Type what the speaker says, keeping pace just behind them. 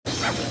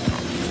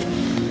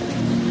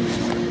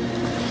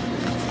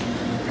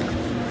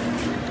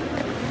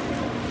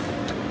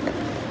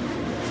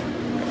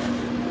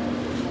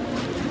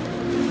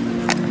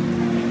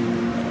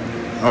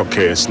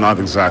Okay, it's not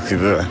exactly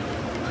the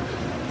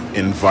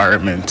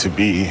environment to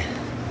be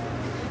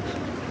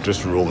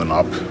just rolling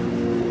up.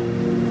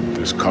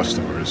 There's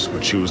customers,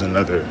 but she was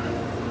another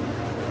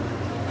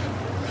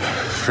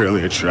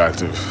fairly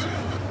attractive.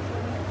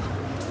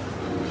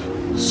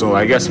 So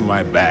I guess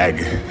my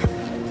bag,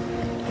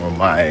 or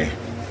my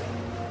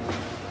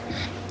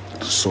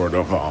sort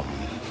of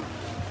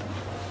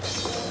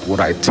what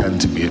I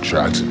tend to be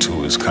attracted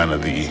to is kind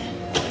of the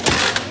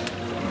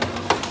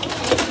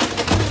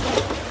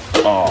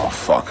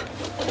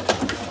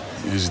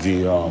is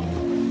the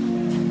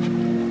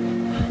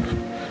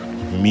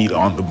meat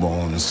on the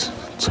bones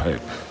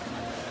type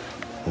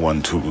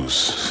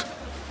 1-2s,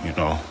 you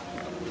know.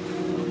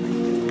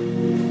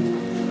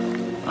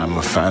 I'm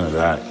a fan of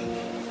that.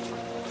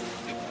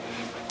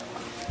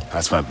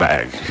 That's my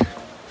bag.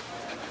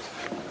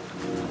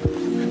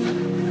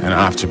 And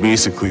after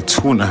basically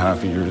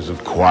 2.5 years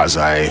of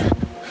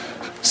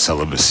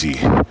quasi-celibacy,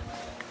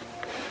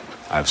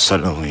 I've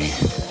suddenly,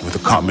 with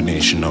a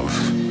combination of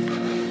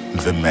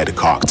the med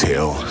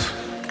cocktail,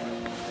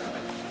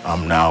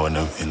 I'm now in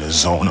a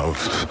zone of,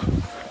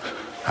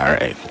 all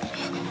right,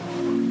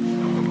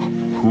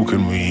 who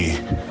can we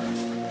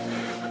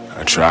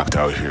attract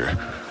out here?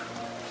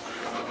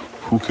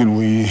 Who can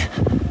we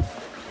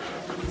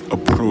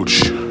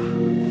approach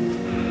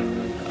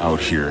out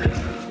here?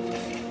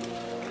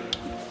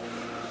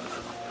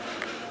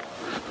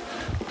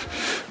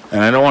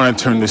 And I don't want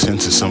to turn this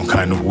into some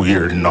kind of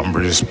weird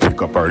numbers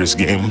pickup artist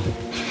game,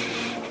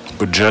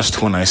 but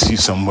just when I see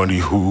somebody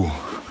who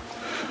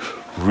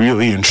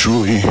really and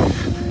truly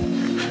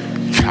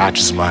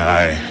catches my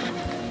eye,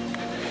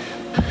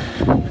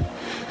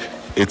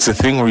 it's a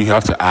thing where you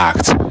have to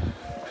act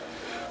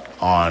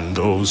on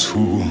those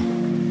who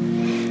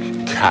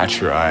catch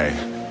your eye.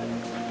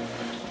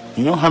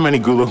 You know how many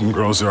good-looking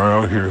girls there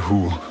are out here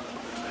who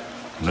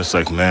I'm just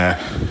like, man,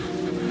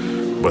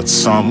 but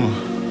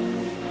some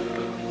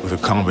with a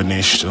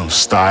combination of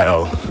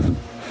style,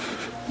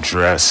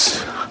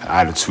 dress,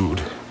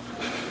 attitude,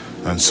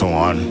 and so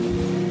on.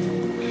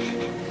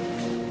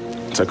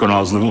 It's like when I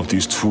was living with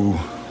these two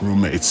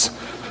roommates.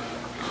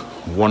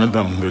 One of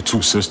them, they're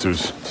two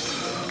sisters.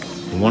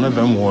 One of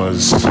them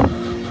was,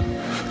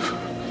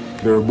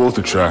 they were both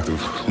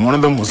attractive. One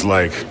of them was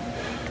like,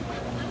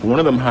 one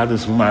of them had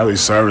this Miley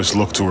Cyrus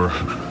look to her.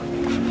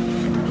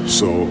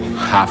 So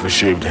half a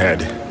shaved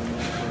head,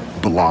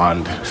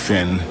 blonde,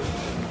 thin.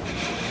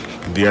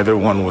 The other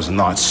one was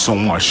not so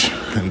much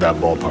in that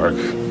ballpark.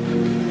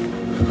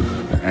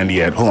 And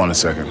yet, hold on a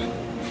second.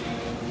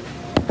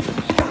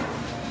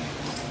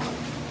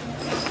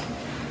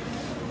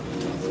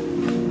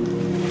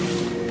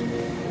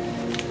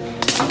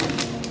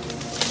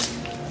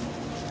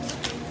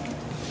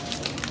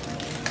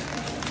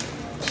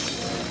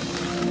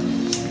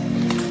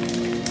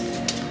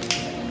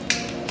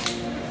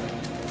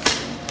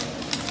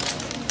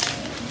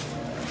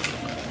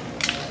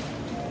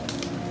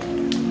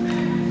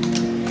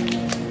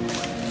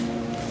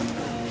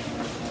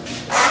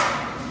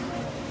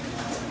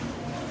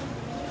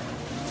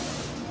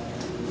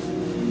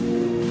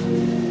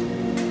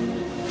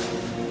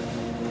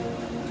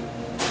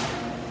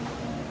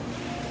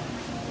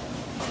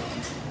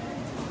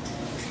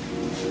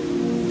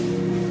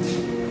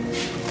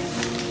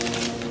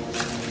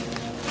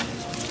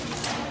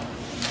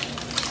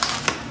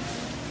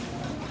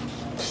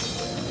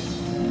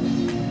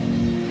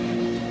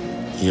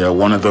 Yeah,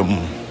 one of them,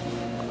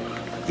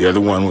 the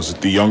other one was,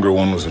 the younger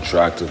one was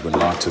attractive, but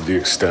not to the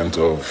extent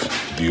of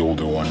the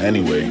older one.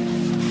 Anyway,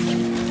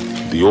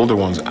 the older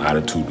one's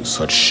attitude was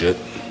such shit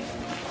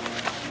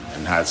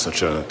and had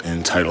such a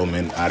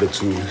entitlement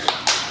attitude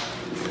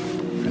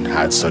and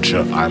had such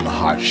a I'm a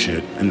hot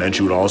shit. And then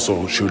she would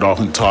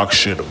often talk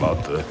shit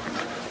about the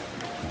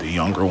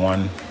younger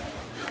one,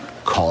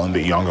 calling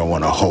the younger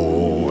one a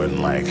hoe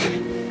and like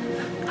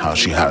how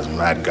she has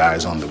mad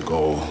guys on the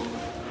go.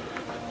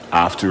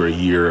 After a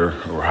year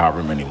or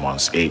however many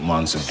months, 8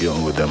 months of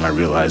dealing with them, I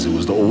realized it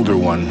was the older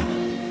one,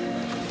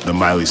 the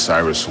Miley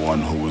Cyrus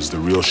one, who was the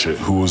real shit,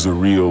 who was the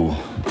real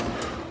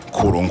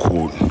quote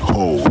unquote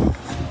hoe,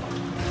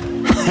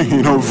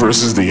 you know,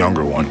 versus the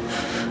younger one.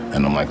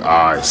 And I'm like,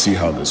 I see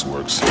how this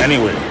works.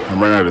 Anyway,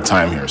 I'm running out of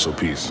time here, so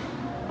peace.